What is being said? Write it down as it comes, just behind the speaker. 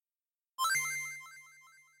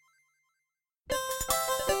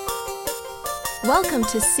Welcome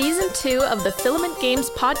to Season 2 of the Filament Games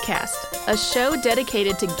Podcast, a show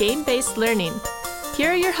dedicated to game-based learning. Here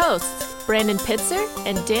are your hosts, Brandon Pitzer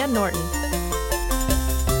and Dan Norton.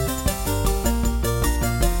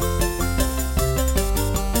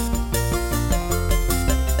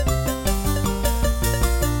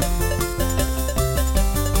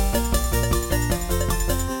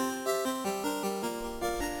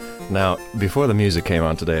 Now, before the music came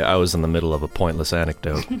on today, I was in the middle of a pointless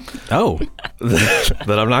anecdote. Oh.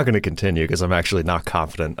 That I'm not going to continue because I'm actually not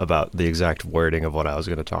confident about the exact wording of what I was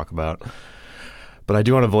going to talk about. But I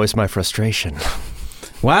do want to voice my frustration.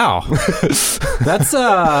 Wow.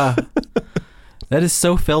 That is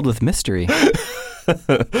so filled with mystery.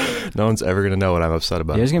 No one's ever going to know what I'm upset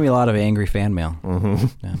about. There's going to be a lot of angry fan mail. Mm-hmm.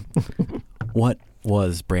 Yeah. What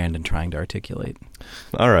was Brandon trying to articulate?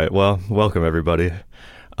 All right. Well, welcome, everybody.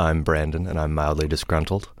 I'm Brandon, and I'm mildly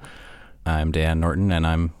disgruntled. I'm Dan Norton, and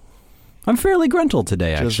I'm fairly gruntled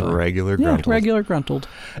today, actually. Just regular gruntled. Yeah, regular gruntled.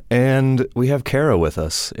 And we have Caro with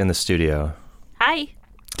us in the studio. Hi.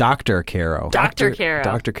 Dr. Caro. Dr. Caro.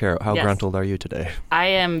 Dr. Caro, how Yes. gruntled are you today? I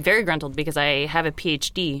am very gruntled because I have a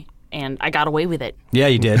PhD and I got away with it. Yeah,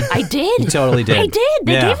 you did. I did. You totally did. I did.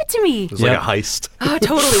 They Yeah. gave it to me. It was like a heist. Oh, it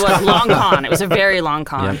totally was. Long con. It was a very long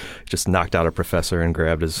con. Yep. Just knocked out a professor and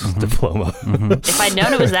grabbed his diploma. If I'd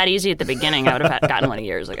known it was that easy at the beginning, I would have gotten one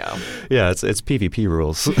years ago. Yeah, it's PvP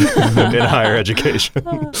rules in higher education.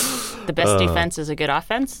 The best defense is a good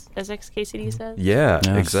offense, as XKCD says. Yeah,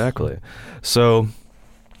 Yes. exactly. So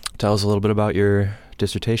tell us a little bit about your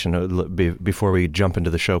dissertation before we jump into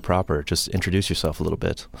the show proper. Just introduce yourself a little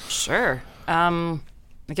bit. Sure. My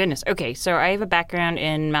goodness. Okay, so I have a background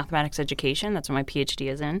in mathematics education. That's what my PhD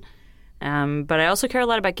is in. But I also care a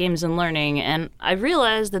lot about games and learning. And I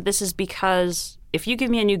realized that this is because if you give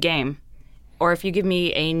me a new game, or if you give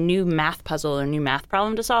me a new math puzzle or a new math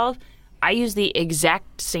problem to solve, I use the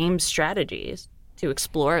exact same strategies to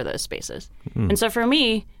explore those spaces. And so for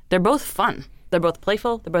me, they're both fun. They're both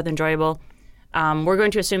playful. They're both enjoyable. We're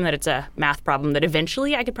going to assume that it's a math problem that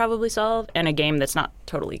eventually I could probably solve and a game that's not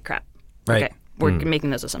totally crap. Right. Okay. We're making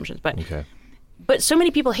those assumptions. Okay. But so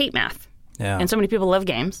many people hate math. Yeah. And so many people love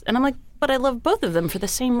games. And I'm like, but I love both of them for the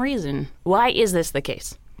same reason. Why is this the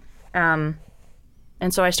case? And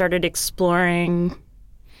so I started exploring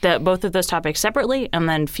both of those topics separately and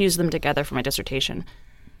then fused them together for my dissertation.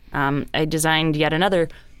 I designed yet another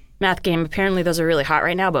math game. Apparently those are really hot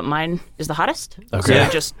right now, but mine is the hottest. Okay. So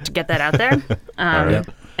just to get that out there. right.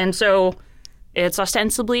 And so it's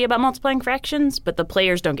ostensibly about multiplying fractions, but the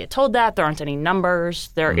players don't get told that. There aren't any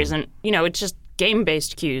numbers. There isn't, it's just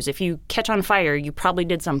game-based cues. If you catch on fire, you probably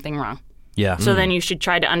did something wrong. Yeah. So then you should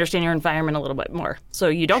try to understand your environment a little bit more so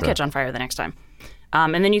you don't catch on fire the next time.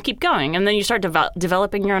 And then you keep going. And then you start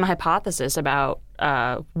developing your own hypothesis about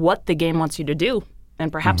what the game wants you to do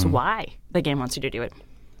and perhaps why the game wants you to do it.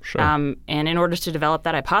 Sure. And in order to develop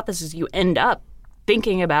that hypothesis, you end up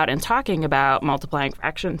thinking about and talking about multiplying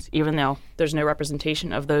fractions, even though there's no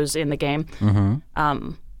representation of those in the game.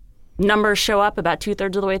 Numbers show up about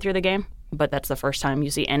 2/3 of the way through the game, but that's the first time you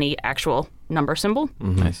see any actual number symbol.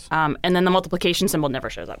 Nice. And then the multiplication symbol never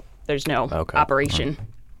shows up. There's no operation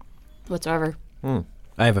whatsoever.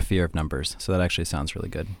 I have a fear of numbers, so that actually sounds really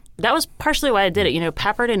good. That was partially why I did it.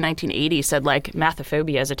 Papert in 1980 said,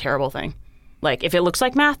 mathophobia is a terrible thing. If it looks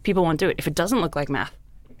like math, people won't do it. If it doesn't look like math,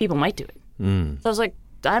 people might do it. So I was like,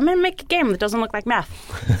 I'm going to make a game that doesn't look like math.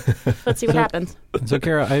 Let's see what happens. So,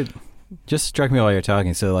 Kara, I just struck me while you're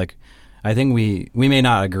talking. So, I think we may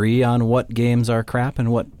not agree on what games are crap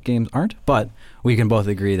and what games aren't, but we can both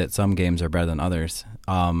agree that some games are better than others.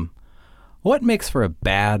 What makes for a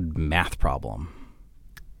bad math problem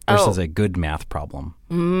versus a good math problem?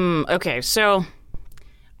 Okay, so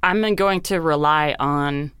I'm going to rely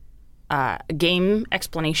on game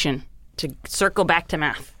explanation to circle back to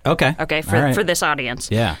math. Okay. Okay, All right. for this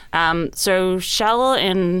audience. Yeah. So Schell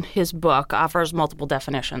in his book offers multiple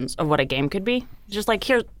definitions of what a game could be. Just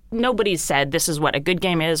here, nobody's said this is what a good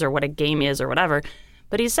game is or what a game is or whatever.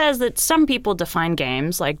 But he says that some people define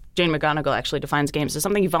games, like Jane McGonigal actually defines games as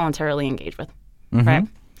something you voluntarily engage with, right?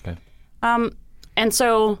 Okay. And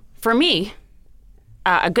so for me,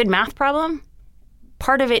 a good math problem,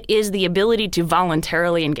 part of it is the ability to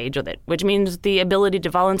voluntarily engage with it, which means the ability to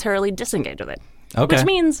voluntarily disengage with it. Okay. Which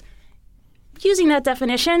means, using that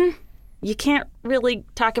definition, you can't really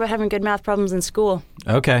talk about having good math problems in school,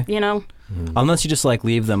 Okay. Unless you just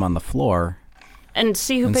leave them on the floor and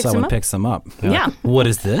see who and picks someone them up. picks them up. Yeah. What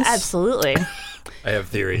is this? Absolutely. I have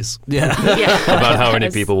theories Yeah. Yeah. about how many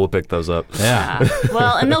Yes. people will pick those up. Yeah.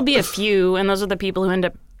 Well, and there'll be a few, and those are the people who end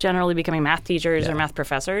up generally becoming math teachers or math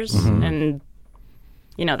professors, and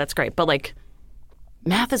that's great. But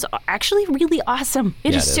math is actually really awesome.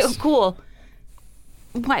 It is it so is. cool.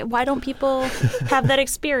 Why don't people have that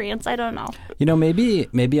experience? I don't know.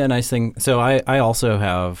 Maybe a nice thing. So I also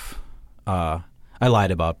have. I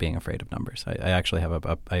lied about being afraid of numbers. I actually have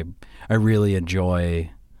I really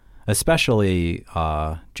enjoy, especially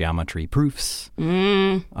geometry proofs.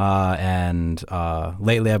 And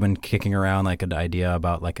lately I've been kicking around like an idea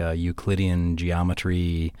about like a Euclidean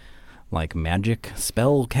geometry, like magic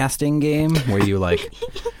spell casting game where you like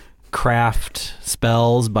craft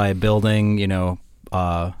spells by building,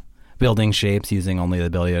 building shapes using only the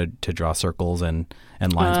ability to draw circles and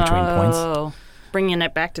lines between points. Oh, bringing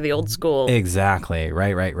it back to the old school. Exactly.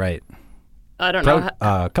 Right. I don't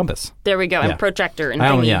know. Compass. There we go. Yeah. And protractor and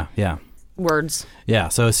thingy Yeah. words. Yeah,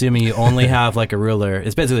 so assuming you only have like a ruler,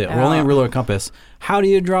 it's basically only a ruler or compass. How do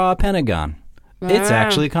you draw a pentagon? It's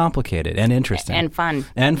actually complicated and interesting. And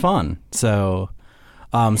fun. So,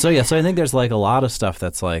 so I think there's like a lot of stuff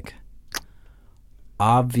that's like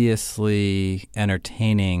obviously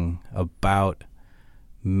entertaining about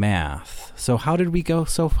math. So how we go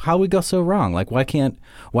so wrong? Like why can't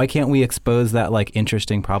we expose that like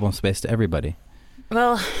interesting problem space to everybody?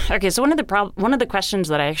 Well, okay, so one of the questions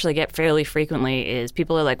that I actually get fairly frequently is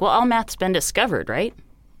people are like, well, all math's been discovered, right?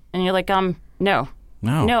 And you're like, no.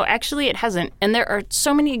 No, actually it hasn't. And there are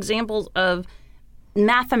so many examples of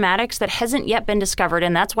mathematics that hasn't yet been discovered,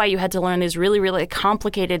 and that's why you had to learn these really, really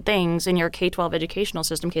complicated things in your K-12 educational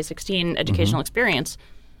system, K-16 educational experience.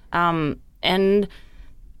 And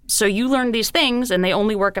so you learn these things, and they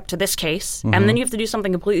only work up to this case, and then you have to do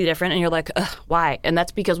something completely different, and you're like, ugh, why? And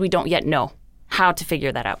that's because we don't yet know how to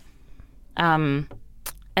figure that out. And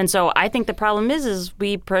so I think the problem is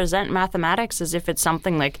we present mathematics as if it's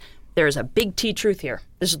something like there's a big T truth here.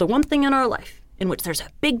 This is the one thing in our life in which there's a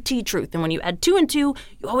big T truth. And when you add 2 and 2, you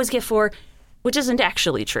always get 4, which isn't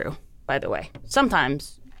actually true, by the way.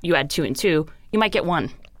 Sometimes you add 2 and 2, you might get 1.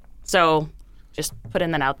 So just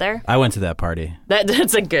putting that out there. I went to that party.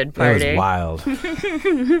 That's a good party. It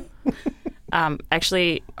was wild.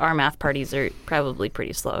 Actually, our math parties are probably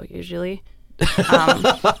pretty slow usually.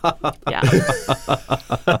 Yeah.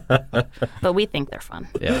 But we think they're fun.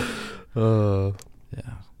 Yeah.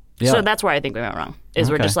 So that's where I think we went wrong.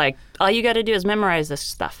 We're just like, all you got to do is memorize this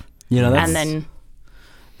stuff. And then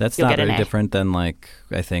that's you'll not get an very A. different than like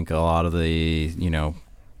I think a lot of the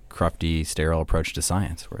crufty, sterile approach to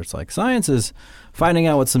science, where it's like science is finding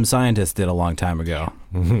out what some scientists did a long time ago,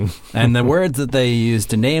 and the words that they use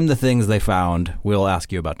to name the things they found we'll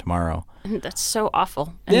ask you about tomorrow. And that's so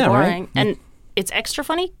awful and Right? boring. And it's extra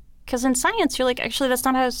funny because in science, you're like, actually, that's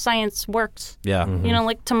not how science works. Yeah.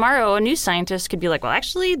 Like tomorrow, a new scientist could be like, well,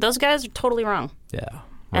 actually, those guys are totally wrong. Yeah.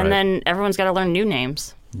 And then everyone's got to learn new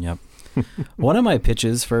names. Yep. One of my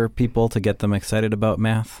pitches for people to get them excited about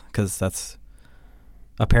math, because that's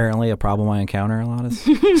apparently a problem I encounter a lot, is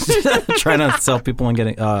trying to sell people and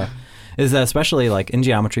getting is that especially like in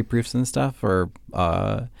geometry proofs and stuff, or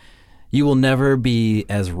you will never be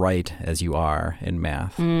as right as you are in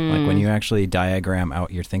math. Like when you actually diagram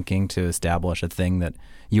out your thinking to establish a thing that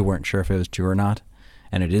you weren't sure if it was true or not,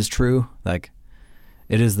 and it is true, like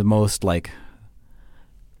it is the most like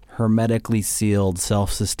hermetically sealed,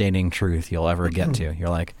 self-sustaining truth you'll ever get to. You're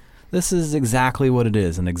like, this is exactly what it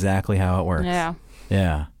is and exactly how it works.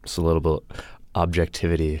 Yeah. It's a little bit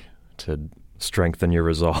objectivity to strengthen your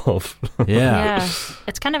resolve. Yeah.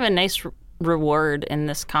 It's kind of a nice reward in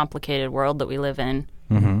this complicated world that we live in.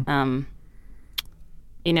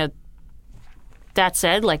 That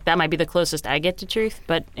said, like that might be the closest I get to truth,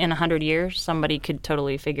 but in 100 years, somebody could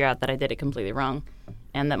totally figure out that I did it completely wrong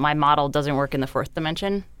and that my model doesn't work in the 4th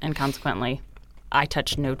dimension, and consequently, I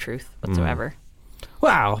touch no truth whatsoever.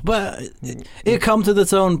 Wow, but it comes with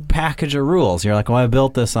its own package of rules. You're like, well, I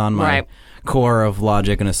built this on my core of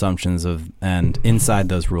logic and assumptions and inside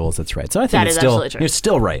those rules, it's right. So I think That it's is still absolutely true. you're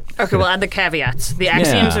still right. Okay, we'll add the caveats. The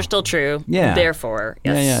axioms are still true. Yeah. Therefore,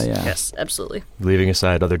 yes. Yeah. Yes, absolutely. Leaving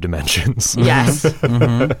aside other dimensions. Yes.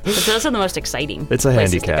 But those are the most exciting. It's a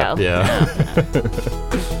places handicap. to go.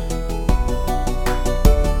 Yeah.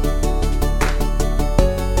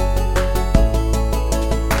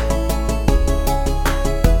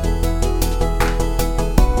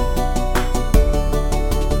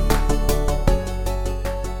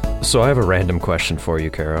 So I have a random question for you,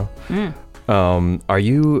 Caro. Are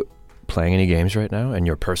you playing any games right now in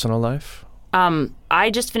your personal life? I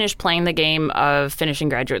just finished playing the game of finishing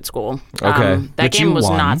graduate school. Okay. That Which game you was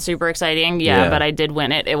won. not super exciting. Yeah. But I did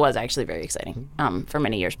win it. It was actually very exciting for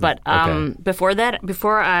many years. But Okay. before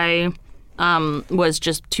I was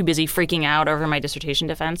just too busy freaking out over my dissertation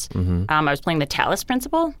defense, I was playing the Talos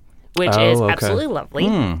Principle, which Oh, is okay. absolutely lovely.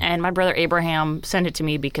 And my brother Abraham sent it to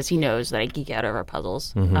me because he knows that I geek out over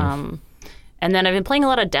puzzles. And then I've been playing a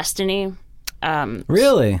lot of Destiny.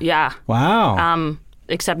 Really? Yeah. Wow.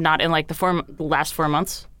 Except not in like the last 4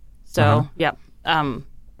 months. So, yeah.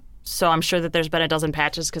 So I'm sure that there's been a dozen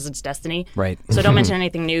patches because it's Destiny. Right. So don't mention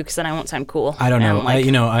anything new because then I won't sound cool. I don't know. And,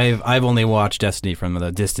 like, I've only watched Destiny from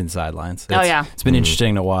the distant sidelines. yeah. It's been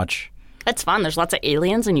interesting to watch. it's fun. There's lots of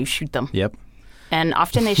aliens and you shoot them. Yep. And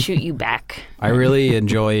often they shoot you back. I really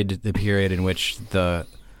enjoyed the period in which the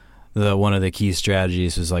one of the key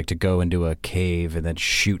strategies was like to go into a cave and then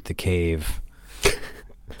shoot the cave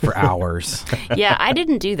for hours. Yeah, I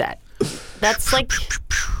didn't do that. That's like,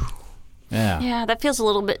 Yeah. that feels a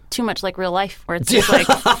little bit too much like real life, where it's just like,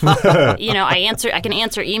 I can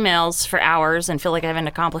answer emails for hours and feel like I haven't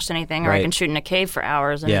accomplished anything, or I Right. can shoot in a cave for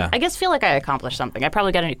hours and Yeah. I guess feel like I accomplished something. I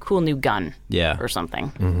probably got a cool new gun, Yeah. or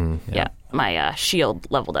something. Yeah, my shield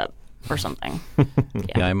leveled up or something.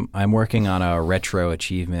 Yeah, I'm working on a retro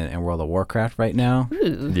achievement in World of Warcraft right now.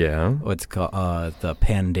 Yeah. What's called the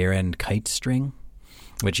Pandaren kite string,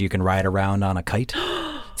 which you can ride around on a kite.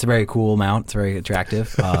 It's a very cool mount. It's very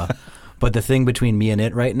attractive. But the thing between me and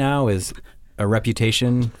it right now is a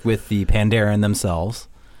reputation with the Pandaren themselves.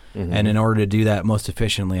 And in order to do that most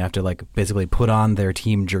efficiently, I have to like basically put on their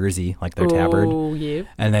team jersey, like their tabard, Oh, yeah.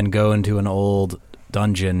 and then go into an old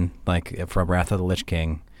dungeon like from Wrath of the Lich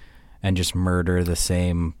King and just murder the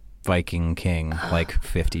same Viking king like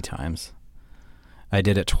 50 times. I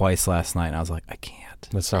did it twice last night and I was like, I can't.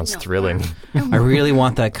 That sounds thrilling. I really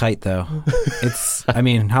want that kite though. It's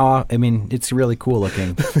it's really cool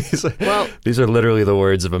looking. These are literally the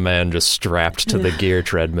words of a man just strapped to the gear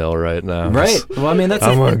treadmill right now. Right. Well, I mean that's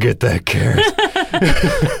I'm gonna get that carrot.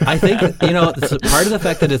 I think part of the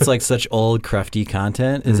fact that it's like such old crufty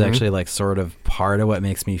content is actually like sort of part of what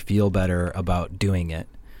makes me feel better about doing it.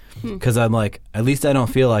 Because I'm like, at least I don't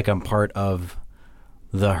feel like I'm part of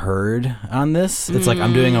the herd on this. It's like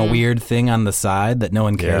I'm doing a weird thing on the side that no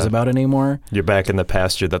one cares Yeah. about anymore. You're back in the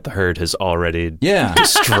pasture that the herd has already Yeah.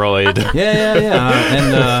 destroyed. Yeah.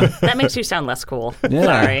 And That makes you sound less cool. Yeah.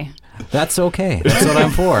 Sorry. that's okay. That's what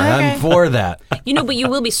I'm for. I'm for that. But you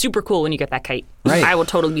will be super cool when you get that kite. Right. I will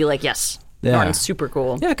totally be like, yes. Yeah. Norton's super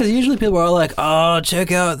cool. Yeah, because usually people are like, oh,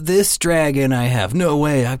 check out this dragon I have. No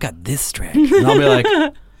way, I've got this dragon. And I'll be like,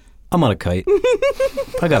 I'm on a kite.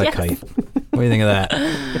 I got a kite. What do you think of that?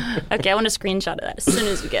 Okay, I want a screenshot of that as soon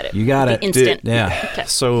as you get it. You got The it. Instant. Yeah. Okay.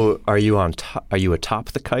 So are you on top? Are you atop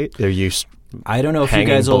the kite? Are you? I don't know if you Hanging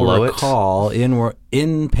guys will below it? recall in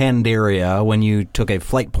Pandaria when you took a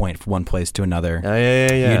flight point from one place to another.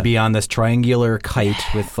 Yeah. You'd be on this triangular kite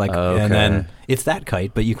with like, Okay. and then it's that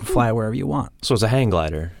kite, but you can fly wherever you want. So it's a hang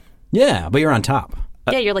glider. Yeah, but you're on top.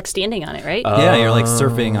 Yeah, you're like standing on it, right? Yeah, you're like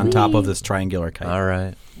surfing on top of this triangular kite. All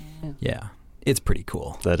right. Yeah, it's pretty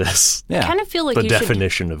cool. That is Yeah. I kind of feel like the you should.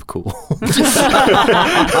 definition of cool.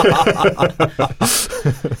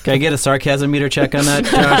 Can I get a sarcasm meter check on that,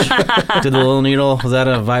 Josh? Did the little needle, was that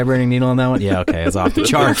a vibrating needle on that one? Yeah, okay, it's off the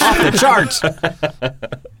chart. Off the charts!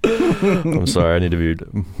 I'm sorry. I need to be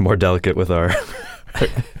more delicate with our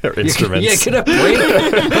instruments. Yeah, get a break.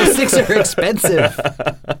 Those things are expensive.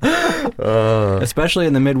 Especially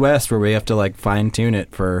in the Midwest where we have to like fine tune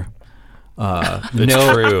it for It's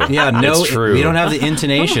true. Yeah, It's true. we don't have the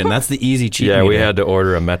intonation. That's the easy cheat. Yeah, we meter. had to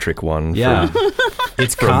order a metric one. Yeah. From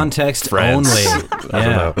It's context France. only. I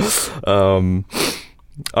Yeah. don't know.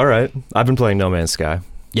 All right. I've been playing No Man's Sky,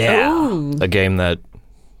 Yeah. a game that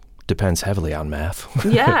depends heavily on math.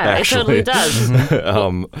 Yeah, it Actually. totally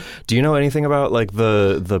does. Do you know anything about like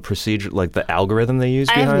the procedure, like the algorithm they use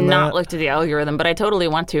I behind have not that? looked at the algorithm, but I totally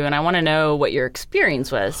want to, and I want to know what your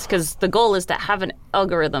experience was, because the goal is to have an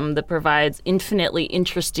algorithm that provides infinitely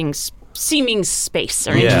interesting seeming space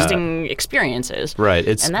or Yeah. interesting experiences. Right.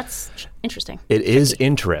 It's And that's interesting. It is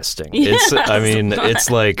interesting. It's I mean, it's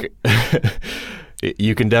like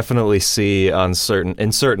you can definitely see in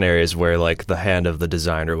certain areas where like the hand of the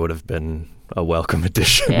designer would have been a welcome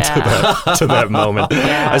addition to that moment.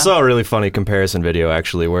 Yeah. I saw a really funny comparison video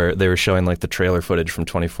actually where they were showing like the trailer footage from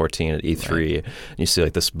 2014 at E3 and you see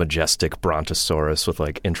like this majestic brontosaurus with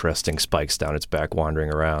like interesting spikes down its back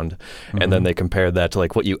wandering around and then they compared that to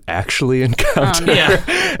like what you actually encounter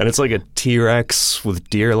and it's like a T-Rex with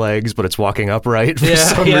deer legs but it's walking upright for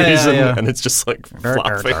some reason and it's just like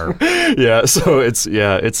flopping. So it's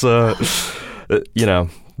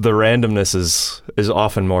the randomness is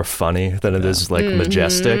often more funny than it is like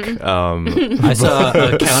majestic. I saw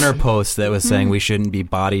a counter post that was saying we shouldn't be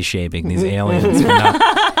body shaming these aliens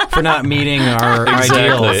for not meeting our Exactly.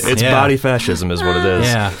 ideals. It's Yeah. body fascism is what it is.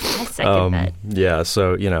 Yeah. I second that. Yeah,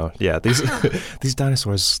 so these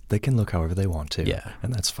dinosaurs, they can look however they want to. Yeah.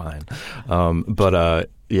 And that's fine.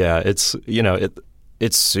 It's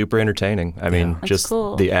it's super entertaining. I mean, That's just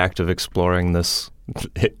cool. the act of exploring this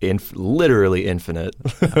literally infinite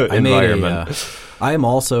environment. I am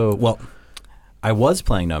also, well, I was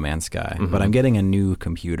playing No Man's Sky, Mm-hmm. but I'm getting a new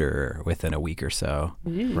computer within a week or so.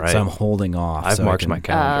 Right. So I'm holding off. I've so I marked can- my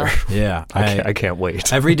calendar. Yeah. I can't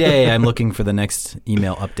wait. Every day I'm looking for the next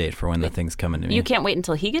email update for when the thing's coming to me. You can't wait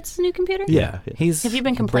until he gets a new computer? Yeah. Have you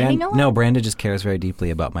been complaining a lot? No, Brandon just cares very deeply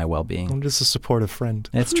about my well-being. I'm just a supportive friend.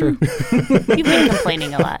 It's true. You've been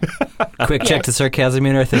complaining a lot. Quick check to sarcasm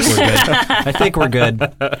meter. I think we're good. I think we're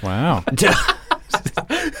good. Wow.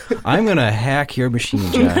 I'm going to hack your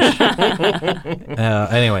machine, Josh.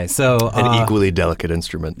 Anyway, so... An equally delicate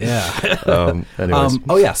instrument. Yeah.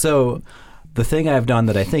 Anyways. So the thing I've done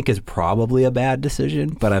that I think is probably a bad decision,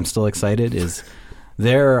 but I'm still excited, is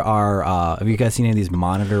there are... have you guys seen any of these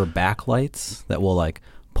monitor backlights that will, like,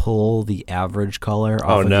 pull the average color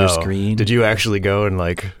off of your screen? Did you actually go and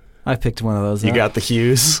I picked one of those you up. got the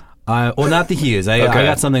hues? Well, not the hues. I Okay.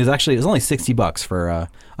 got something. It was only $60 for a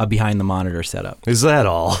behind the monitor setup. Is that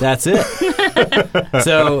all? That's it.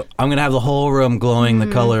 So I'm gonna have the whole room glowing the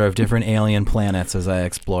color of different alien planets as I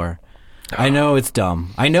explore. I know it's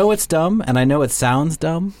dumb. And I know it sounds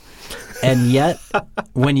dumb. And yet,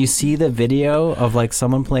 when you see the video of like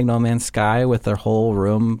someone playing No Man's Sky with their whole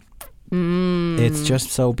room, it's just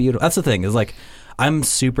so beautiful. That's the thing. Is like I'm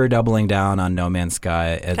super doubling down on No Man's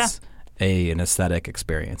Sky. It's an aesthetic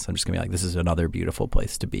experience. I'm just gonna be like, this is another beautiful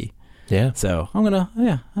place to be. Yeah. So I'm gonna,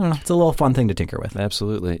 I don't know. It's a little fun thing to tinker with.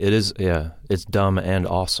 Absolutely. It is, it's dumb and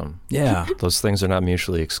awesome. Yeah. Those things are not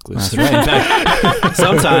mutually exclusive. That's right. In fact,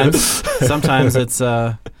 sometimes it's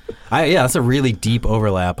that's a really deep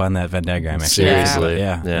overlap on that Venn diagram. Actually. Seriously.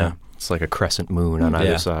 Yeah. It's like a crescent moon on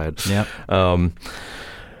either side. Yep. All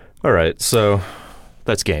right. So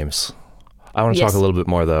that's games. I want to talk a little bit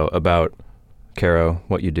more, though, about, Caro,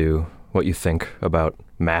 what you do, what you think about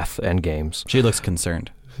math and games. She looks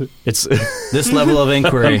concerned. It's This level of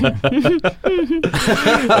inquiry. We didn't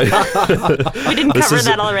cover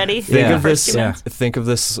that already. Think of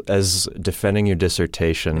this as defending your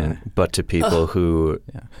dissertation, but to people who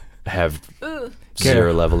have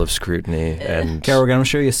zero level of scrutiny. And Caro, we're going to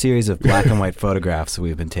show you a series of black and white photographs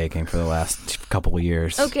we've been taking for the last couple of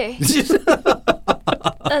years. Okay.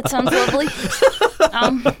 That sounds lovely.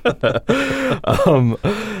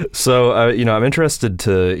 So I'm interested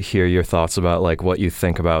to hear your thoughts about like what you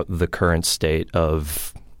think about the current state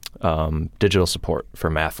of digital support for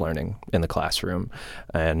math learning in the classroom,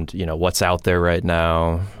 and what's out there right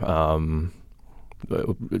now.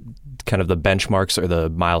 Kind of the benchmarks or the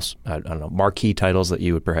marquee titles that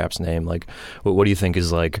you would perhaps name. Like, what do you think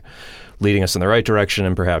is like leading us in the right direction,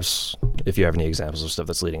 and perhaps if you have any examples of stuff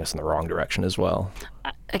that's leading us in the wrong direction as well.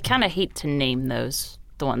 I kind of hate to name the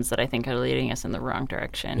ones that I think are leading us in the wrong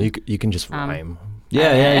direction. You can just rhyme.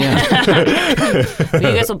 Yeah. But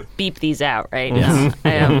you guys will beep these out, right? Yeah.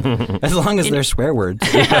 I, As long as they're swear words.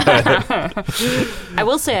 I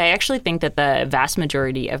will say I actually think that the vast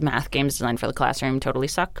majority of math games designed for the classroom totally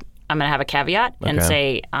suck. I'm going to have a caveat and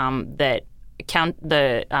say that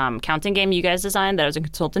counting game you guys designed that I was a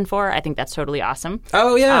consultant for, I think that's totally awesome.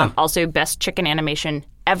 Oh, yeah. Also, best chicken animation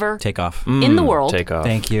ever Take off. in the world. Take off.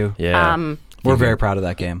 Thank you. Yeah. We're very proud of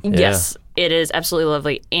that game. Yes, it is absolutely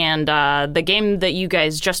lovely. And the game that you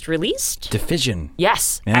guys just released, Division.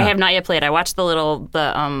 yes, Yeah. I have not yet played. I watched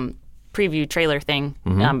the preview trailer thing,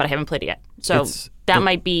 but I haven't played it yet. So that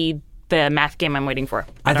might be the math game I'm waiting for.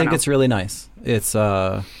 I think don't know. it's really nice. It's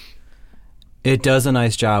it does a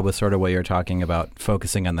nice job with sort of what you're talking about,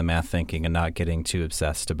 focusing on the math thinking and not getting too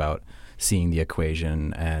obsessed about seeing the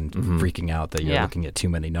equation and freaking out that you're looking at too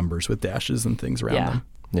many numbers with dashes and things around them.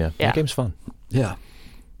 Yeah. Yeah. That game's fun. Yeah.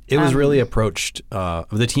 It was really approached,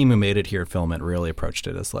 the team who made it here at Filament really approached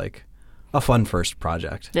it as like a fun first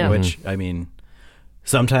project, which, I mean,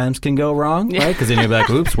 sometimes can go wrong, right? Because then you'll be like,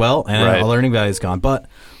 oops, well, and a learning value is gone. But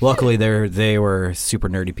luckily, they were super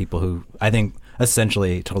nerdy people who I think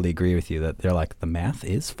essentially totally agree with you that they're like, the math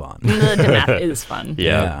is fun. The math is fun.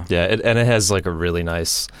 Yeah. And it has like a really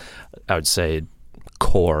nice, I would say,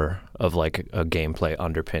 core of like a gameplay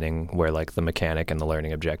underpinning where like the mechanic and the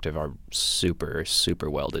learning objective are super, super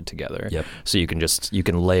welded together. Yep. So you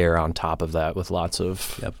can layer on top of that with lots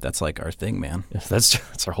of. Yep, that's like our thing, man. That's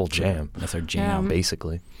our whole jam. That's our jam.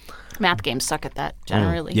 Basically. Math games suck at that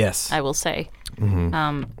generally. Yes. I will say.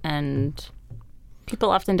 And people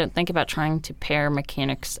often don't think about trying to pair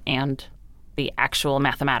mechanics and the actual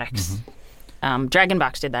mathematics. Dragon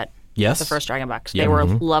Box did that. Yes. The first Dragon Box. Yeah. They were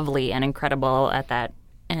lovely and incredible at that.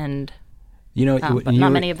 And You know, but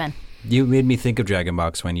not many have been. You made me think of Dragon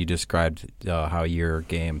Box when you described how your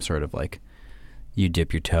game sort of like you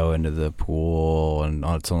dip your toe into the pool, and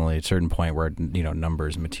it's only a certain point where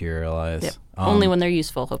numbers materialize. Yep. Only when they're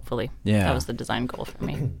useful, hopefully. Yeah. That was the design goal for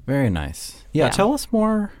me. Very nice. Yeah, Yeah. tell us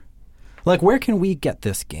more. Like, where can we get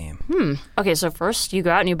this game? Okay, so first you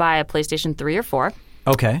go out and you buy a PlayStation 3 or 4,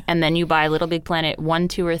 Okay. and then you buy Little Big Planet 1,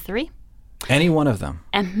 2, or 3. Any one of them.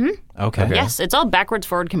 Mm-hmm. Okay. Yes, it's all backwards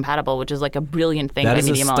forward compatible, which is like a brilliant thing. That by is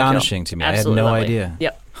Media astonishing Molecule. to me. Absolutely I had no lovely. idea.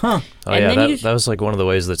 Yep. Huh. Oh And yeah, then that was like one of the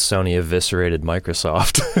ways that Sony eviscerated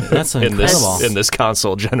Microsoft That's in incredible. this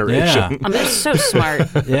console generation. Yeah. They're so smart.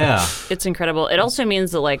 Yeah. It's incredible. It also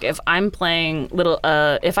means that like if I'm playing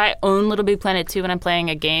if I own Little Big Planet 2 and I'm playing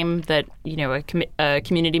a game that a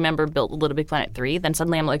community member built Little Big Planet 3, then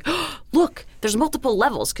suddenly I'm like, oh, look, there's multiple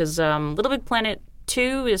levels because Little Big Planet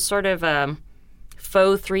 2 is sort of a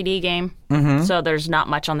faux 3D game, so there's not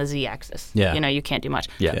much on the Z-axis. Yeah. You can't do much.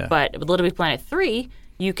 Yeah. But with Little Big Planet 3,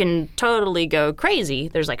 you can totally go crazy.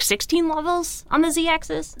 There's like 16 levels on the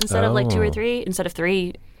Z-axis instead of like 2 or 3, instead of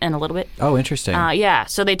 3 and a little bit. Oh, interesting. Yeah,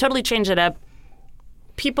 so they totally changed it up.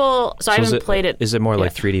 So I haven't played it. Is it more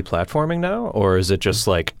like yet. 3D platforming now, or is it just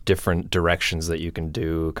like different directions that you can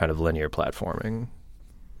do, kind of linear platforming?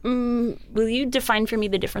 Will you define for me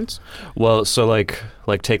the difference? Well, so like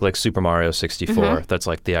take like Super Mario 64. That's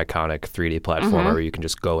like the iconic 3D platformer where you can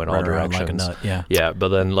just go in all Run around directions. like a nut, yeah. Yeah, but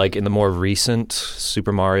then like in the more recent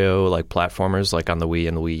Super Mario like platformers, like on the Wii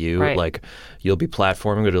and the Wii U, Right. like you'll be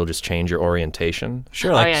platforming, but it'll just change your orientation.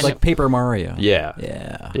 Sure, like, yeah, like no. Paper Mario. Yeah.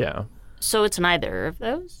 Yeah. Yeah. So it's neither of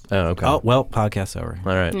those? Oh, okay. Oh, well, podcast's over.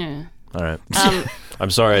 All right. Yeah. All right. I'm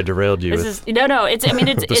sorry I derailed you This with is no. It's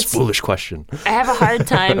this foolish question. I have a hard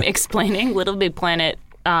time explaining Little Big Planet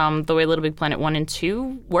the way Little Big Planet 1 and 2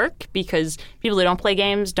 work because people who don't play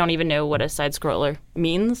games don't even know what a side scroller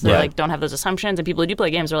means. They Yeah. like don't have those assumptions, and people who do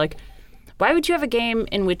play games are like, why would you have a game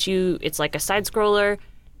in which it's like a side scroller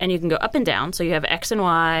and you can go up and down, so you have X and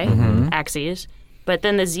Y axes, but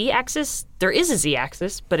then the Z axis, there is a Z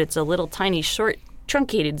axis, but it's a little tiny short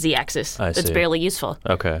truncated Z axis I that's see. barely useful.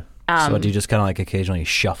 Okay. So do you just kind of like occasionally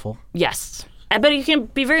shuffle? Yes. But it can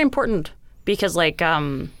be very important because, like,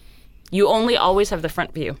 you only always have the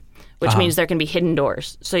front view, which means there can be hidden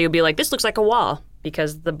doors. So you'll be like, this looks like a wall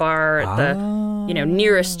because the bar at the,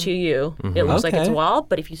 nearest to you, it looks like it's a Okay. wall.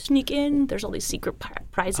 But if you sneak in, there's all these secret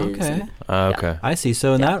prizes. Okay. Okay. I see.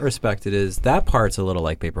 So in that respect, that part's a little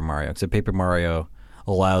like Paper Mario, except Paper Mario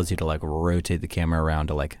allows you to like rotate the camera around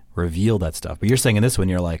to like reveal that stuff. But you're saying in this one,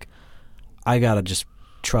 you're like, I gotta just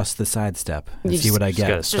trust the sidestep and You see what I get.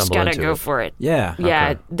 gotta Just stumble gotta into go it. for it. Yeah.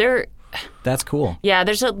 Yeah, That's cool. Yeah,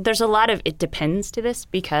 there's a lot of it depends to this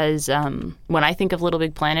because when I think of Little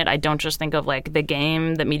Big Planet, I don't just think of like the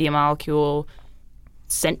game that Media Molecule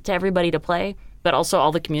sent to everybody to play, but also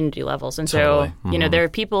all the community levels. And Totally. so, there are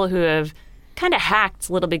people who have kind of hacked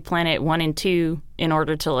Little Big Planet 1 and 2 in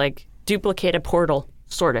order to like duplicate a Portal,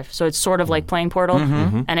 sort of. So it's sort of like playing Portal,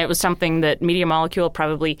 and it was something that Media Molecule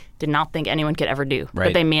probably did not think anyone could ever do, Right.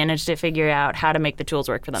 but they managed to figure out how to make the tools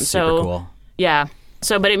work for them. Super so cool. yeah.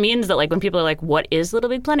 So, but it means that, like, when people are like, what is Little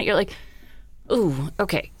Big Planet? You're like, ooh,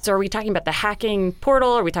 okay. So are we talking about the hacking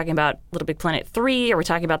Portal? Are we talking about Little Big Planet 3? Are we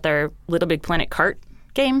talking about their Little Big Planet kart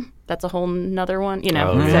game? That's a whole nother one,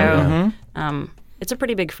 Oh, yeah. So it's a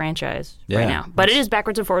pretty big franchise Yeah. right now. But it is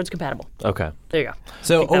backwards and forwards compatible. Okay. There you go.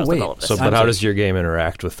 So, I think that was the wait. goal of this. So, but how does your game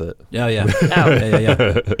interact with it? Yeah, yeah. Oh.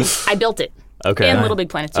 yeah. I built it. Okay. In Little Big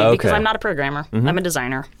Planet 2 Okay. because I'm not a programmer. I'm a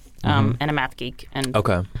designer and a math geek. And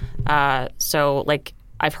Okay. so, like,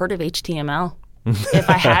 I've heard of HTML. If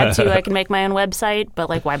I had to, I could make my own website, but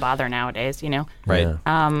like, why bother nowadays? Right.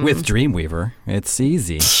 Yeah. With Dreamweaver, it's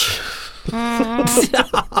easy.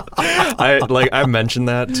 I mentioned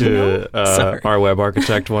that to our web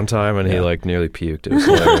architect one time, and he like nearly puked. It was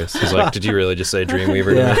hilarious. He's like, "Did you really just say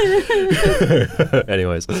Dreamweaver?" to me?"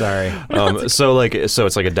 Anyways, Sorry. so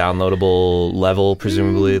it's like a downloadable level,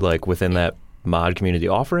 presumably, like within that mod community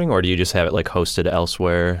offering, or do you just have it like hosted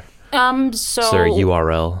elsewhere? So Is there a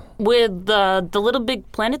URL? with the Little Big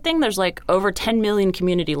Planet thing, there's like over 10 million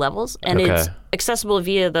community levels, and Okay. it's accessible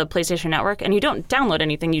via the PlayStation Network. And you don't download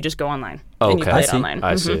anything; you just go online and you Okay. play I it see. online.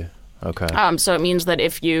 I see. Okay. So it means that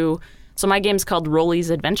so my game's called Rolly's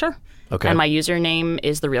Adventure, Okay. and my username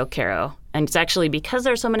is The Real Caro. And it's actually because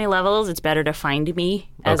there's so many levels, it's better to find me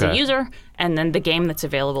as a Okay. user, and then the game that's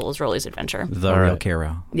available is Rolly's Adventure. The Real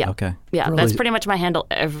Caro. Yeah. Okay. Yeah, that's pretty much my handle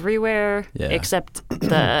everywhere, Yeah. except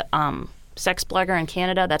the sex blogger in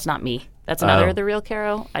Canada. That's not me. That's another Oh. The Real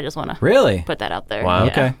Caro. I just want to Really? put that out there. Wow.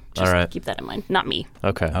 Yeah. Okay. Just All right. keep that in mind. Not me.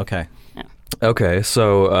 Okay. Okay. Okay,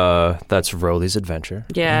 so that's Rolly's Adventure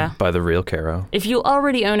Yeah. by The Real Caro. If you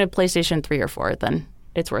already own a PlayStation 3 or 4, then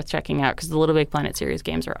it's worth checking out because the Little Big Planet series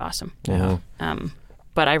games are awesome. Yeah.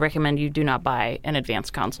 But I recommend you do not buy an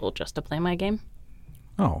advanced console just to play my game.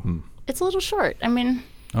 Oh. It's a little short. I mean,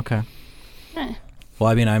 Okay. eh.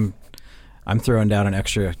 Well, I mean, I'm throwing down an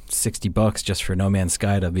extra $60 just for No Man's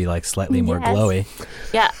Sky to be like slightly more Yes. glowy.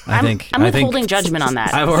 Yeah, I think- I'm I think- withholding judgment on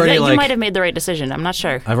that. I've already, you like- might have made the right decision. I'm not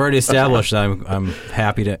sure. I've already established that I'm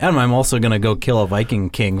happy to, and I'm also gonna go kill a Viking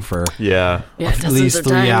king for Yeah. Yeah, at least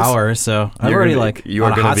 3 hours. So I've already you are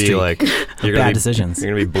on a going hot to be streak. like you're bad gonna be, decisions.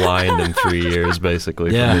 You're going to be blind in 3 years,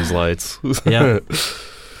 basically, Yeah. from these lights. Yeah.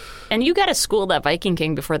 And you got to school that Viking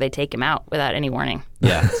King before they take him out without any warning.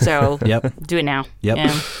 Yeah. So Yep. do it now. Yep.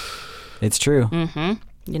 Yeah. It's true.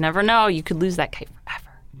 You never know. You could lose that kite forever.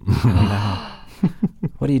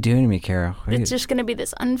 What are you doing to me, Carol? What are you- It's just going to be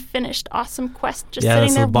this unfinished, awesome quest just yeah, sitting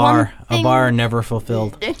that's there. a bar. one A thing. bar never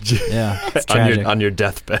fulfilled. Yeah. It's tragic. on your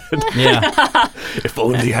deathbed. Yeah. If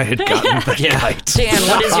only I had gotten the kite. Dan,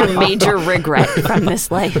 what is your major regret from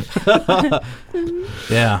this life?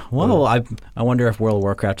 Yeah. Well, I wonder if World of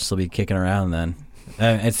Warcraft will still be kicking around then.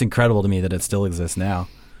 It's incredible to me that it still exists now.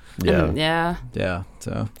 Yeah. Yeah. Yeah.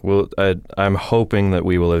 So Well, I'm hoping that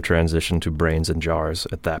we will have transitioned to brains and jars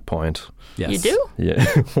at that point. yes. You do? Yeah,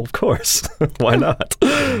 well, of course. Why not?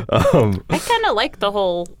 I kind of like the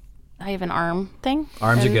whole I have an arm thing.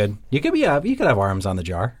 Arms are And, good. You could have arms on the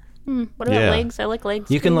jar. What about Yeah. legs? I like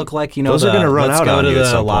legs. You can too. look like Those are gonna run let's out go on to you at the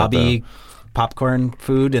some point, lobby popcorn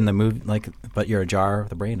food in the movie, but you're a jar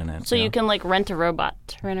with a brain in it. So know? you can like rent a robot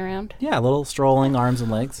to run around. Yeah, little strolling arms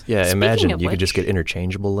and legs. Yeah, Speaking imagine of you could just which- get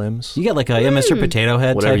interchangeable limbs. You get like a Mr. Potato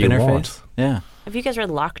Head Whatever type you interface. want. Yeah. Have you guys read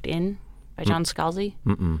Locked In by John Scalzi?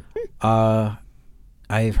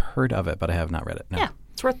 I've heard of it, but I have not read it. No. Yeah,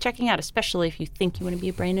 it's worth checking out, especially if you think you want to be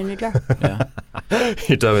a brain in a jar. Yeah.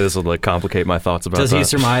 You tell me this will like complicate my thoughts about Does that. he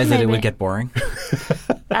surmise that it Maybe. would get boring?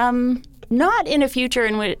 Not in a future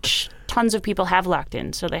in which tons of people have locked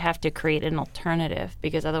in, so they have to create an alternative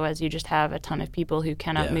because otherwise you just have a ton of people who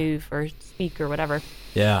cannot Yeah. move or speak or whatever.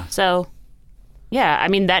 Yeah. So, yeah, I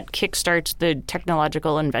mean, that kickstarts the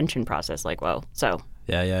technological invention process. Like, whoa. So,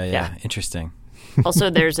 Yeah. Yeah. Interesting. also,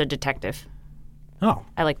 there's a detective. Oh.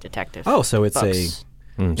 I like detective. Oh, so it's books.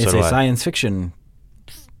 it's so a do I. science fiction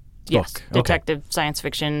Yes, book. Okay. detective, science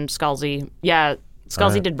fiction, Scalzi. Yeah,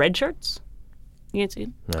 Scalzi did Red Shirts. You can see it.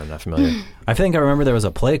 No, I'm not familiar. I think I remember there was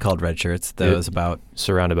a play called Red Shirts that Yeah. was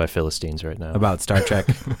Surrounded by Philistines right now. Star Trek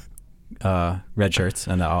Red Shirts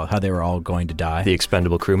and how they were all going to die. The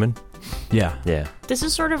expendable crewmen. Yeah. Yeah. This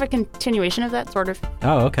is sort of a continuation of that, sort of.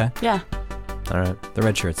 Oh, okay. Yeah. All right. The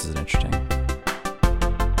Red Shirts is interesting.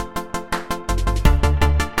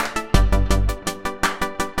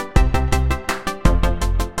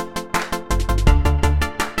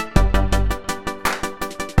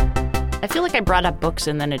 I feel like I brought up books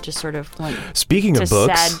and then it just sort of went Speaking to of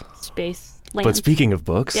books, sad space land. but speaking of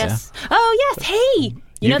books, Yes. Oh, yes. Hey,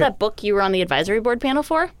 you know got- that book you were on the advisory board panel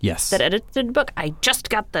for? Yes. That edited book? I just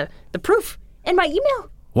got the proof in my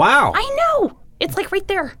email. Wow. I know. It's like right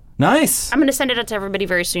there. Nice. I'm going to send it out to everybody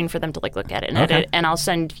very soon for them to like look at it and edit. And I'll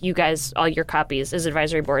send you guys all your copies as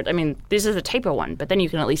advisory board. I mean, this is a typo one, but then you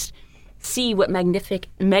can at least see what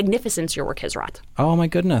magnificence your work has wrought. Oh my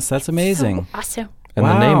goodness, that's amazing. Awesome. and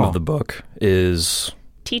the name Wow. of the book is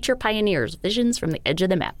Teacher Pioneers, Visions from the Edge of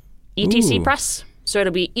the Map. ETC Ooh. Press. So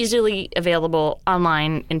it'll be easily available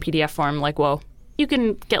online in PDF form. Like, whoa, you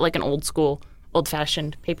can get like an old school,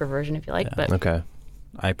 old-fashioned paper version if you like. But okay.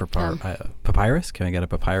 Papyrus? Can I get a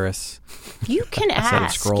papyrus? you can of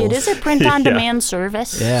ask. scrolls. It is a print-on-demand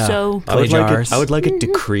service. Yeah. So Clay jars. I would like it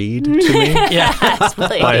decreed to me yes,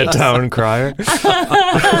 by a please. town crier.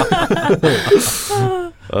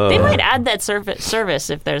 They might add that service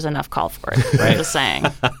if there's enough call for it. I'm just saying.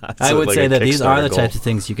 I would like say a that these are Kickstarter the goal. types of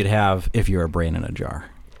things you could have if you're a brain in a jar.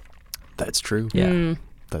 That's true. Yeah.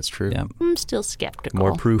 That's true. Yeah. I'm still skeptical.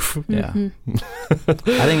 More proof. Yeah. I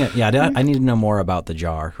think, I need to know more about the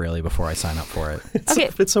jar, really, before I sign up for it. Okay.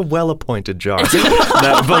 It's a well-appointed jar. but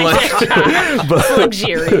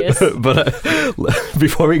Luxurious.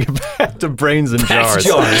 before we get back to brains and jars,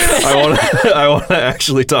 jars. I want to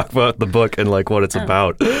actually talk about the book and like what it's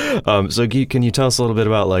about. So can you tell us a little bit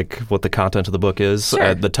about like what the content of the book is?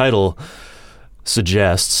 Sure. The title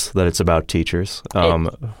suggests that it's about teachers.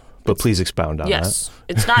 But please expound on Yes.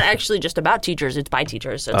 It's not actually just about teachers, it's by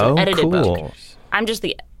teachers. So it's that. an edited cool. book. I'm just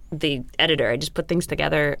the editor. I just put things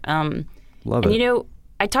together. Love and it. you know,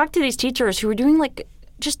 I talked to these teachers who were doing like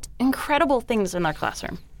just incredible things in their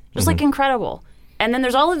classroom. Just like incredible. And then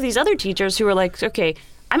there's all of these other teachers who are like, okay,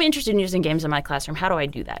 I'm interested in using games in my classroom. How do I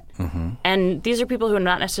do that? And these are people who have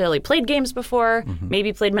not necessarily played games before,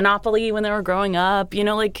 maybe played Monopoly when they were growing up. You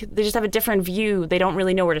know, like they just have a different view. They don't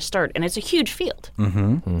really know where to start. And it's a huge field.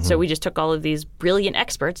 So we just took all of these brilliant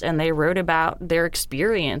experts and they wrote about their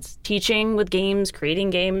experience teaching with games,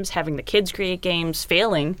 creating games, having the kids create games,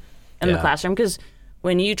 failing in the classroom. Because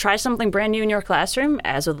when you try something brand new in your classroom,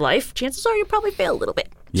 as with life, chances are you'll probably fail a little bit.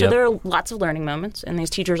 So there are lots of learning moments. And these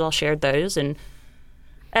teachers all shared those. And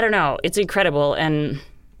I don't know. It's incredible. And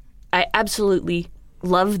I absolutely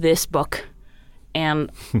love this book. And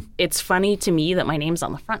it's funny to me that my name's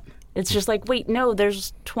on the front. It's just like, wait, no,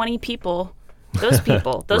 there's 20 people. Those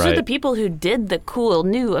people. Those are the people who did the cool,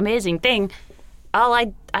 new, amazing thing.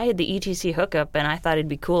 I had the ETC hookup, and I thought it'd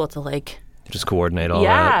be cool to, like... Just coordinate all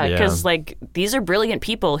that. Yeah, because, like, these are brilliant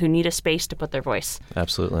people who need a space to put their voice.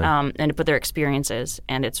 Absolutely. And to put their experiences.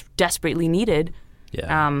 And it's desperately needed.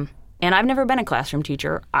 Yeah. And I've never been a classroom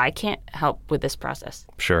teacher. I can't help with this process.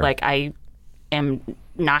 Sure. Like, I am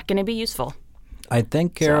not going to be useful. I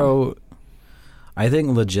think, Caro, I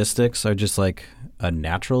think logistics are just like a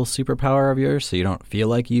natural superpower of yours, so you don't feel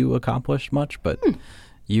like you accomplished much, but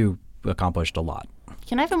you accomplished a lot.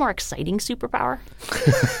 Can I have a more exciting superpower?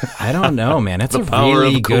 I don't know, man. It's a power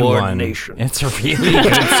really of good one. coordination. It's a really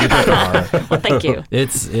good superpower. Well, thank you.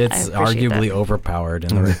 It's arguably overpowered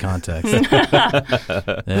in the right context.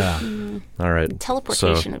 Yeah. All right.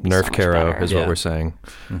 Teleportation so would be nerf so much Caro better. is what we're saying.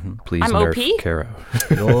 Please I'm nerf OP? Caro.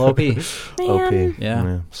 Little OP. OP.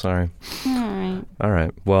 Yeah. Sorry. All right. All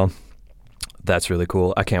right. Well, that's really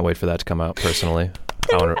cool. I can't wait for that to come out personally.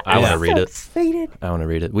 I want to read it. Excited. I want to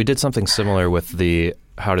read it. We did something similar with the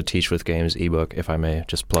How to Teach with Games ebook, if I may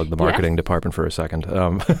just plug the marketing department for a second.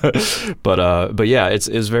 But yeah, it's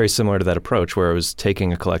very similar to that approach where it was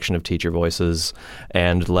taking a collection of teacher voices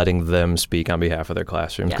and letting them speak on behalf of their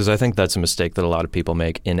classrooms. Because I think that's a mistake that a lot of people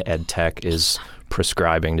make in ed tech is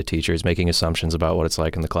prescribing to teachers, making assumptions about what it's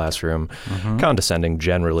like in the classroom, condescending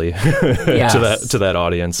generally to that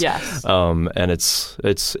audience. Yes. And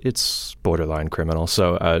it's borderline criminal.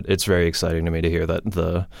 So it's very exciting to me to hear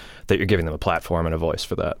that you're giving them a platform and a voice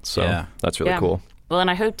for that. So that's really cool. Well,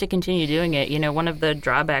 and I hope to continue doing it. You know, one of the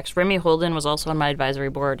drawbacks, Remy Holden was also on my advisory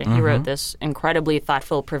board, and he wrote this incredibly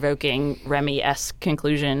thoughtful, provoking Remy-esque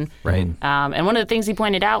conclusion. Right. And one of the things he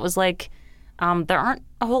pointed out was like, there aren't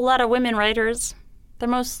a whole lot of women writers. They're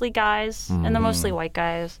mostly guys, and they're mostly white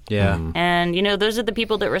guys. Yeah. And, you know, those are the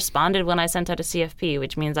people that responded when I sent out a CFP,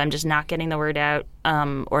 which means I'm just not getting the word out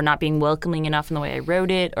or not being welcoming enough in the way I wrote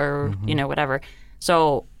it or, you know, whatever.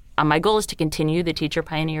 So my goal is to continue the Teacher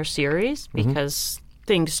Pioneer series because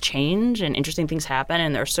things change and interesting things happen,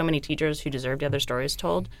 and there are so many teachers who deserve to have their stories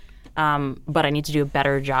told. But I need to do a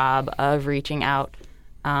better job of reaching out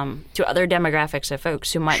to other demographics of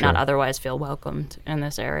folks who might not otherwise feel welcomed in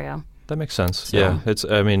this area. That makes sense. Yeah.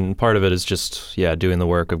 Part of it is just, doing the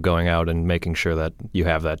work of going out and making sure that you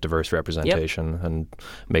have that diverse representation and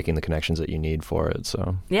making the connections that you need for it.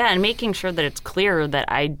 So yeah, and making sure that it's clear that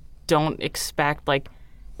I don't expect, like,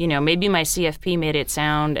 you know, maybe my CFP made it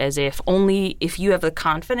sound as if only if you have the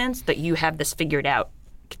confidence that you have this figured out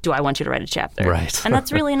do I want you to write a chapter. Right. And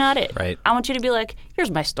that's really not it. Right. I want you to be like,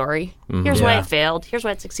 here's my story. Here's why it failed. Here's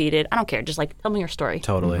why it succeeded. I don't care. Just like, tell me your story.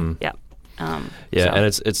 Totally. Yeah. And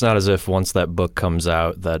it's not as if once that book comes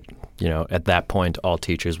out that, you know, at that point all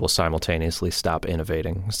teachers will simultaneously stop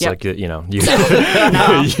innovating. It's like, you know, you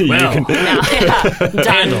Done.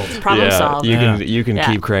 Problem solved. You can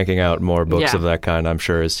keep cranking out more books of that kind, I'm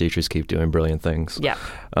sure, as teachers keep doing brilliant things. Yeah.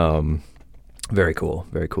 Very cool.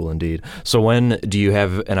 Very cool indeed. So when do you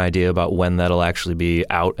have an idea about when that'll actually be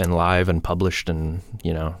out and live and published and,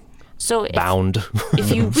 you know, so bound?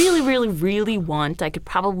 If you really, really, really want, I could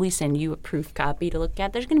probably send you a proof copy to look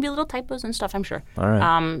at. There's going to be little typos and stuff, I'm sure. All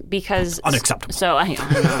right. Because unacceptable. So I know,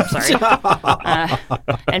 I'm sorry.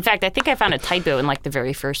 In fact, I think I found a typo in like the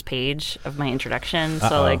very first page of my introduction.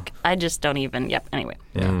 So like I just don't even. Yep. Anyway.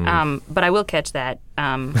 Yeah. But I will catch that.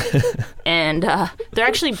 And there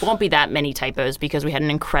actually won't be that many typos because we had an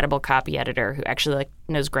incredible copy editor who actually like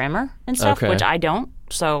knows grammar and stuff, which I don't.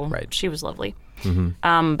 So she was lovely.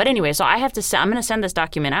 But anyway, so I have to. I'm going to send this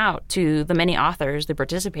document out to the many authors that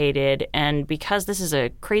participated, and because this is a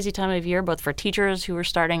crazy time of year, both for teachers who are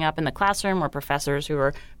starting up in the classroom or professors who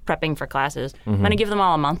are prepping for classes, I'm going to give them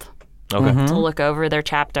all a month to look over their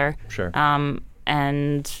chapter. Sure.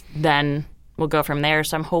 And then we'll go from there.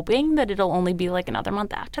 So I'm hoping that it'll only be like another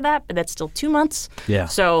month after that, but that's still 2 months. Yeah.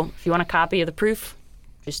 So if you want a copy of the proof,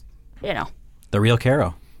 just, you know. The real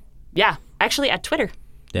Caro. Yeah. Actually, at Twitter.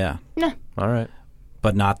 Yeah. Nah. All right.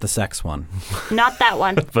 But not the sex one. Not that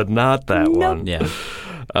one. But not that one. Yeah.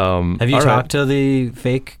 Have you talked to the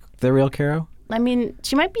real Caro? I mean,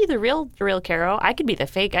 she might be the real Caro. I could be the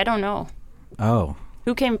fake. I don't know. Oh.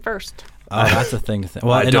 Who came first? Oh, that's a thing.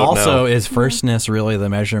 Well, I and don't also, know. is firstness really the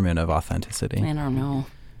measurement of authenticity? I don't know.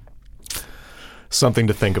 Something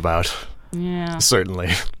to think about. Yeah.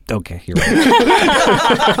 Certainly. Okay, you're right.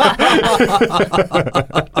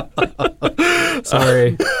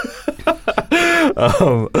 Sorry.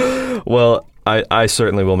 Well, I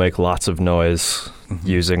certainly will make lots of noise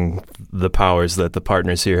using the powers that the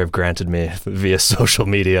partners here have granted me via social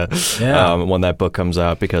media when that book comes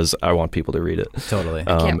out, because I want people to read it. Totally.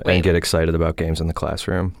 Can't wait. And get excited about games in the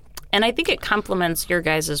classroom. And I think it complements your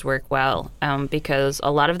guys' work well, because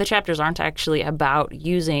a lot of the chapters aren't actually about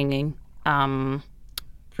using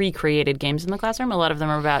pre-created games in the classroom. A lot of them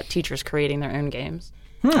are about teachers creating their own games,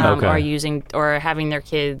 or having their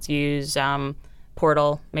kids use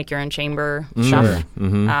Portal, make your own chamber stuff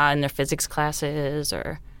in their physics classes,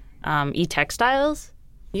 or e-textiles.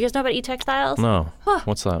 You guys know about e-textiles? No.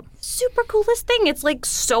 What's that? Super coolest thing. It's like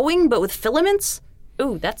sewing, but with filaments.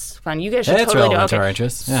 Ooh, that's fun. You guys should It's totally do. relevant to Okay. our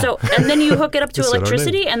interests. Yeah. So, and then you hook it up to Is that our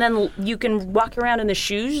electricity, and then you can walk around in the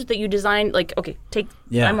shoes that you designed. Like, okay,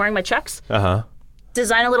 I'm wearing my Chucks.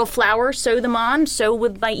 Design a little flower, sew them on, sew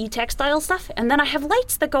with my e-textile stuff, and then I have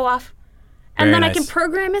lights that go off. And Very then I nice. can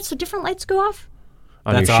program it so different lights go off.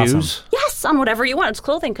 On That's your awesome. shoes? Yes, on whatever you want. It's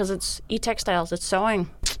clothing because it's e-textiles. It's sewing.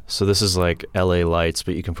 So this is like LA Lights,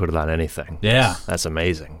 but you can put it on anything. Yeah. That's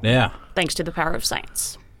amazing. Yeah. Thanks to the power of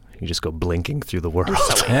science. You just go blinking through the world.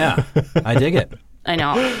 Yeah. I dig it. I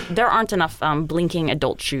know. There aren't enough blinking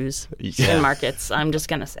adult shoes Yeah. in markets, I'm just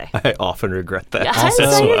going to say. I often regret that. Yes, Also-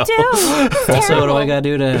 I do. It's Also, what do I terrible. got to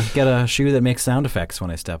do to get a shoe that makes sound effects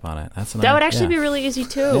when I step on it? That's That would actually be really easy,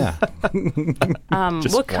 too. Yeah.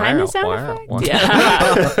 What kind of sound effect?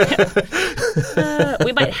 Yeah.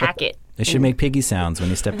 We might hack it. It should make piggy sounds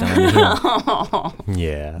when you step down on the heel.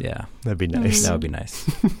 Yeah. Yeah. That'd be nice. That would be nice.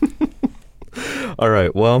 All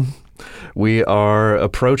right. Well, we are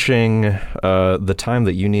approaching the time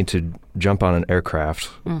that you need to jump on an aircraft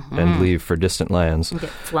and leave for distant lands. Get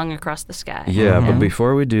flung across the sky. Yeah, but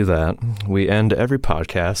before we do that, we end every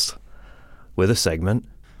podcast with a segment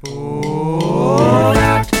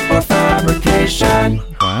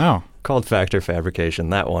Wow. called Fact or Fabrication.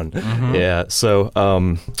 That one. Yeah. So,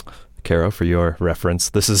 Caro, for your reference,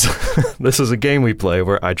 this is this is a game we play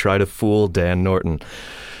where I try to fool Dan Norton.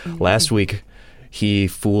 Last week, he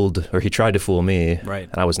tried to fool me, Right.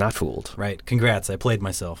 and I was not fooled. Right. Congrats. I played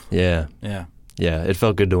myself. Yeah. Yeah. Yeah, it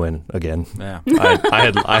felt good to win again. Yeah.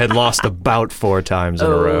 I had lost about 4 times in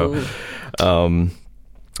a row.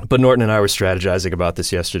 But Norton and I were strategizing about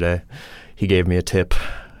this yesterday. He gave me a tip.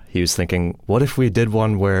 He was thinking, what if we did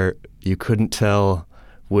one where you couldn't tell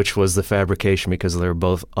which was the fabrication because they were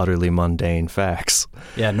both utterly mundane facts?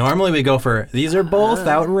 Yeah. Normally we go for, these are both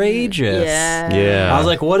outrageous. Yeah. Yeah. I was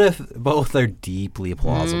like, what if both are deeply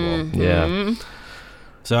plausible? Yeah.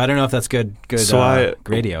 So I don't know if that's good So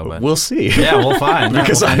radio, but we'll see. yeah, we'll find.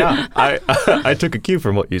 Because we'll find out. I took a cue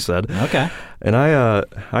from what you said. Okay. And I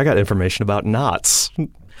got information about knots.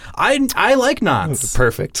 I like knots.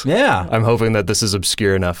 Perfect. Yeah. I'm hoping that this is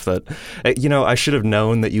obscure enough that, I should have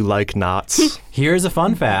known that you like knots. Here's a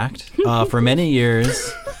fun fact. For many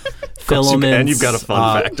years, filaments. And you've got a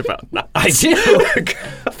fun fact about knots. I do.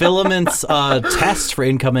 Filaments test for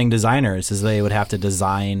incoming designers is they would have to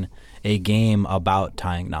design a game about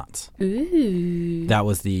tying knots. Ooh. That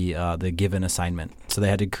was the given assignment. So they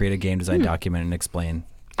had to create a game design document and explain.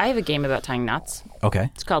 I have a game about tying knots. Okay.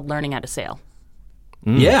 It's called Learning How to Sail.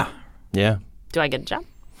 Yeah. Yeah. Do I get a job?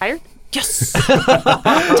 Hired? Yes.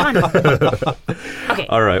 Done. Okay.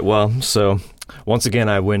 All right. Well, so once again,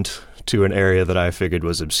 I went to an area that I figured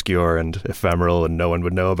was obscure and ephemeral and no one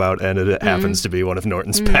would know about, and it happens to be one of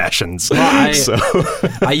Norton's passions. Well, So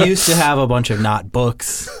I used to have a bunch of knot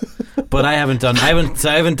books, but I haven't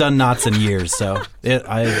done knots in years. So well,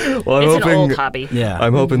 I'm It's an old hobby. yeah.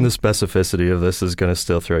 I'm hoping the specificity of this is going to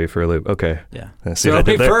still throw you for a loop. Okay. Yeah. See what I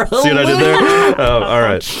did there? Throw me for a See what I did there? All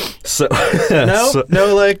right. So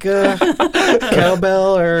No, like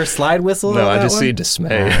cowbell or slide whistle. No, on I that just one? see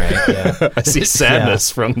dismay. Yeah. I see sadness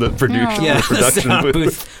from the Yeah, the production sound booth.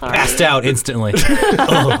 booth passed out instantly.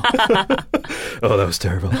 Oh, that was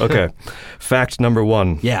terrible. Okay. Fact number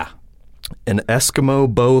 1. Yeah. An Eskimo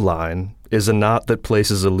bowline is a knot that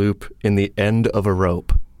places a loop in the end of a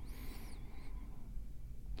rope.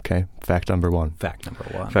 Okay. Fact number 1. Fact number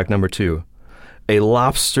 1. Fact number 2. A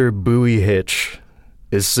lobster buoy hitch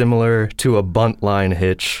is similar to a bunt line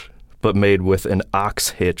hitch, but made with an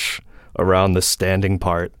ox hitch around the standing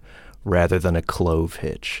part rather than a clove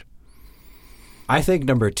hitch? I think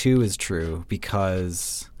number 2 is true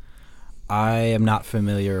because I am not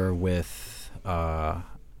familiar with. I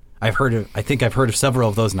think I've heard of several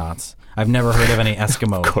of those knots. I've never heard of any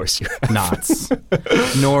Eskimo Of course you have. knots.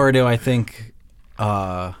 Nor do I think.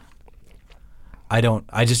 I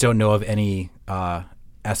just don't know of any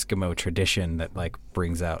Eskimo tradition that like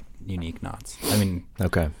brings out unique knots. I mean,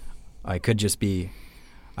 Okay. I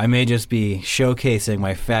may just be showcasing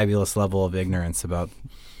my fabulous level of ignorance about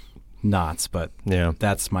knots, but Yeah.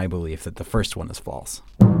 that's my belief that the first one is false.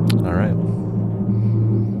 All right.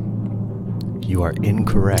 You are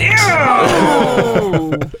incorrect.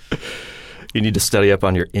 You need to study up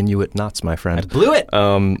on your Inuit knots, my I friend. blew it.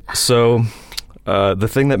 So the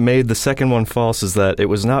thing that made the second one false is that it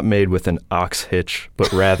was not made with an ox hitch,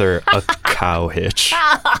 but rather a cow hitch.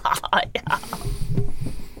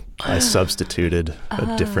 I substituted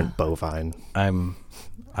a different bovine. I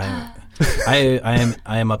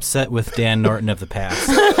am upset with Dan Norton of the past.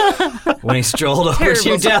 When he strolled over to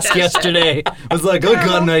your desk yesterday, I was like, I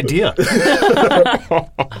got an idea.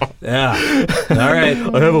 Yeah. All right.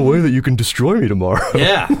 I have a way that you can destroy me tomorrow.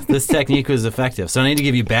 Yeah, this technique was effective. So I need to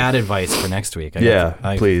give you bad advice for next week.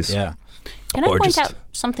 Please. Yeah. Can I Or point just- out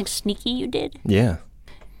something sneaky you did? Yeah.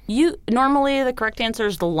 You normally the correct answer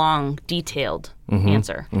is the long, detailed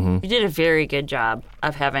answer. You did a very good job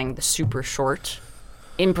of having the super short,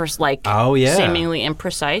 Oh, yeah. seemingly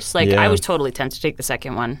imprecise. Like Yeah. I was totally tempted to take the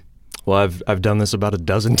second one. Well, I've done this about a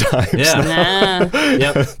dozen times. Yeah. Nah.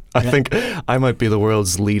 Yep. I think I might be the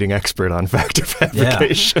world's leading expert on factor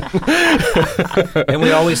fabrication. And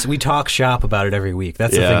we talk shop about it every week.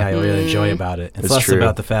 That's the Yeah. thing I really enjoy about it. It's less true.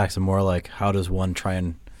 about the facts and more like how does one try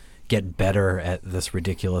and get better at this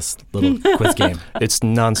ridiculous little quiz game. It's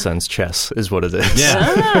nonsense chess, is what it is.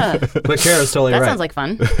 Yeah. But Kara's totally That right. sounds like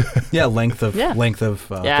fun. Yeah, length of Yeah. thing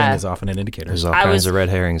is often an indicator. There's all I kinds was- of red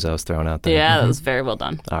herrings I was throwing out there. Yeah, that was very well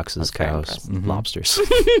done. Oxes, very cows, impressive. lobsters.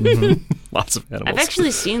 Lots of animals. I've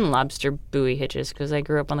actually seen lobster buoy hitches because I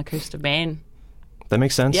grew up on the coast of Maine. That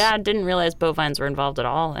makes sense. Yeah, I didn't realize bovines were involved at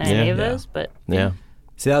all in Yeah. any of Yeah. those, but Yeah.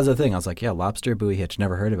 See, that was the thing. I was like, yeah, lobster buoy hitch.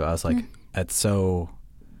 Never heard of it. I was like, it's so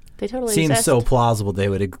they totally seems exist. so plausible. They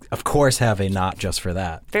would, of course, have a knot just for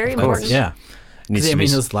that. Very Of course. important. Yeah. Needs 'Cause, to I be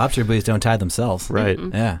mean, those lobster buoys don't tie themselves. right.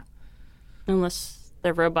 Yeah. Unless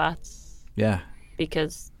they're robots Yeah.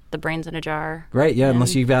 because the brain's in a jar. Right. Yeah.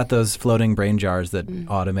 Unless you've got those floating brain jars that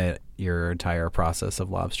automate your entire process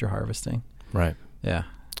of lobster harvesting. Right. Yeah.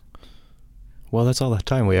 Well, that's all the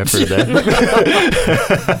time we have for today.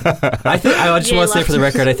 I just Yay, want to say for the lobsters.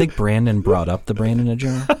 record, I think Brandon brought up the brain in a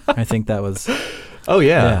jar. I think that was. Oh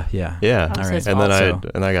yeah. Yeah. Yeah. All right. And then Also-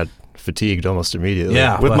 I got fatigued almost immediately.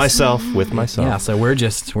 Yeah, With plus- myself. Yeah. So we're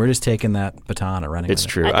just taking that baton and running. It's with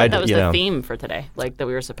it. true. I thought that was you the know, theme for today, like that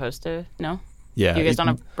we were supposed to. No, Yeah. you guys don't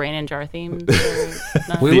have brain and jar themes.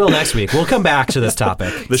 No? We will next week. We'll come back to this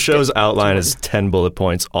topic. The show's outline is 10 bullet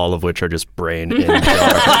points, all of which are just brain in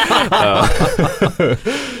jar.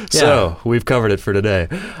 So we've covered it for today.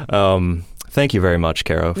 Thank you very much,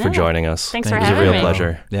 Caro, for No. joining us. Thanks it for was having a real me.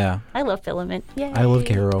 pleasure. Yeah. I love Filament. Yay. I love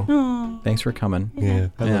Caro. Thanks for coming. Yeah,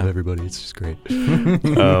 I Yeah. love everybody. It's just great.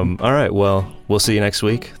 All right, well, we'll see you next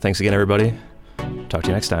week. Thanks again, everybody. Talk to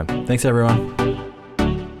you next time. Thanks, everyone.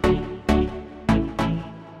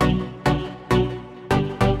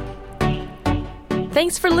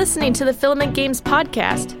 Thanks for listening to the Filament Games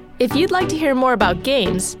podcast. If you'd like to hear more about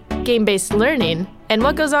games, game-based learning, and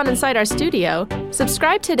what goes on inside our studio,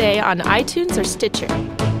 subscribe today on iTunes or Stitcher.